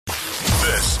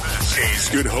This is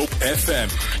Good Hope FM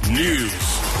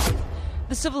News.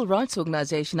 The civil rights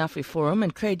organisation AfriForum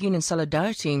and Trade Union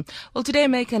Solidarity will today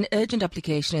make an urgent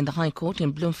application in the High Court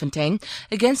in Bloemfontein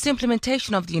against the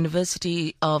implementation of the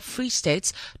University of Free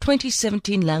State's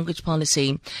 2017 language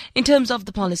policy. In terms of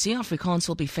the policy, Afrikaans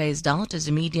will be phased out as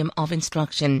a medium of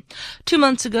instruction. 2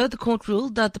 months ago, the court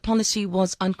ruled that the policy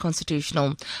was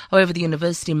unconstitutional. However, the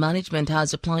university management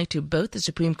has applied to both the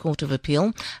Supreme Court of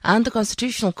Appeal and the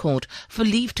Constitutional Court for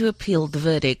leave to appeal the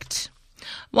verdict.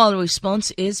 While a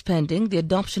response is pending, the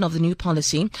adoption of the new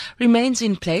policy remains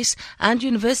in place and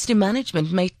university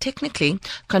management may technically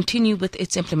continue with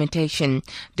its implementation.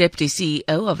 Deputy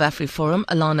CEO of AfriForum,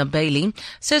 Alana Bailey,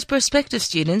 says prospective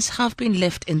students have been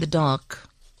left in the dark.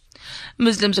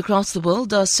 Muslims across the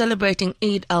world are celebrating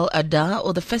Eid al-Adha,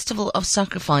 or the Festival of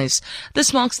Sacrifice.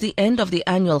 This marks the end of the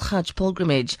annual Hajj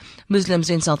pilgrimage. Muslims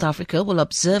in South Africa will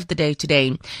observe the day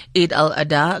today. Eid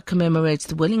al-Adha commemorates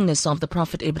the willingness of the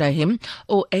Prophet Ibrahim,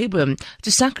 or Abram,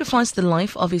 to sacrifice the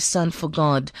life of his son for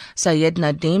God. Syed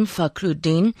Nadim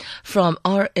Fakhruddin from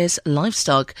RS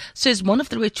Livestock says one of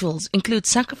the rituals includes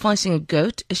sacrificing a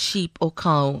goat, a sheep or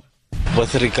cow.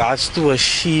 With regards to a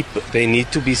sheep, they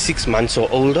need to be 6 months or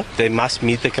older. They must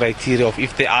meet the criteria of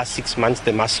if they are 6 months,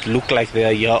 they must look like they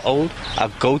are a year old. A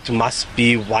goat must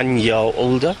be 1 year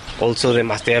older. Also, they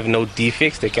must have no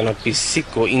defects. They cannot be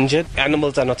sick or injured.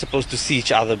 Animals are not supposed to see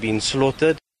each other being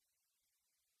slaughtered.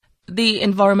 The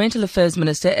Environmental Affairs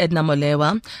Minister, Edna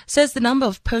Molewa, says the number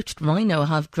of poached rhino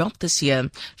have dropped this year.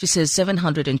 She says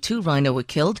 702 rhino were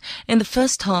killed in the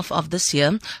first half of this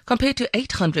year, compared to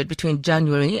 800 between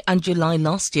January and July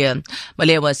last year.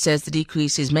 Molewa says the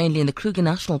decrease is mainly in the Kruger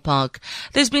National Park.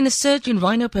 There's been a surge in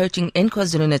rhino poaching in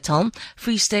KwaZulu-Natal,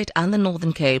 Free State and the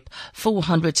Northern Cape.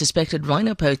 400 suspected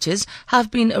rhino poachers have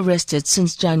been arrested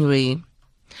since January.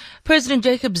 President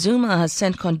Jacob Zuma has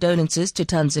sent condolences to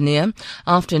Tanzania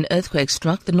after an earthquake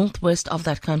struck the northwest of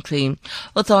that country.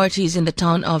 Authorities in the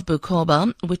town of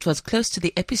Bukoba, which was close to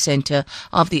the epicenter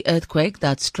of the earthquake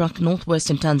that struck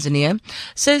northwestern Tanzania,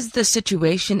 says the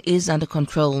situation is under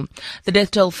control. The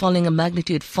death toll following a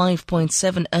magnitude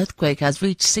 5.7 earthquake has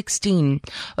reached 16.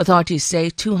 Authorities say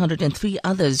 203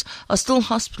 others are still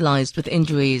hospitalized with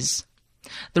injuries.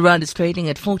 The rand is trading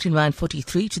at 14 Rand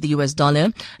 43 to the US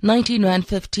dollar, 19 Rand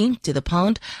 15 to the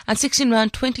pound, and 16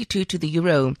 Rand 22 to the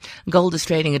euro. Gold is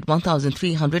trading at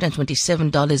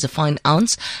 $1,327 a fine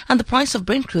ounce, and the price of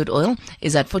Brent crude oil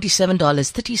is at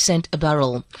 $47.30 a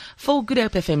barrel. For Good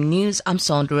Hope FM News, I'm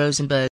Sandra Rosenberg.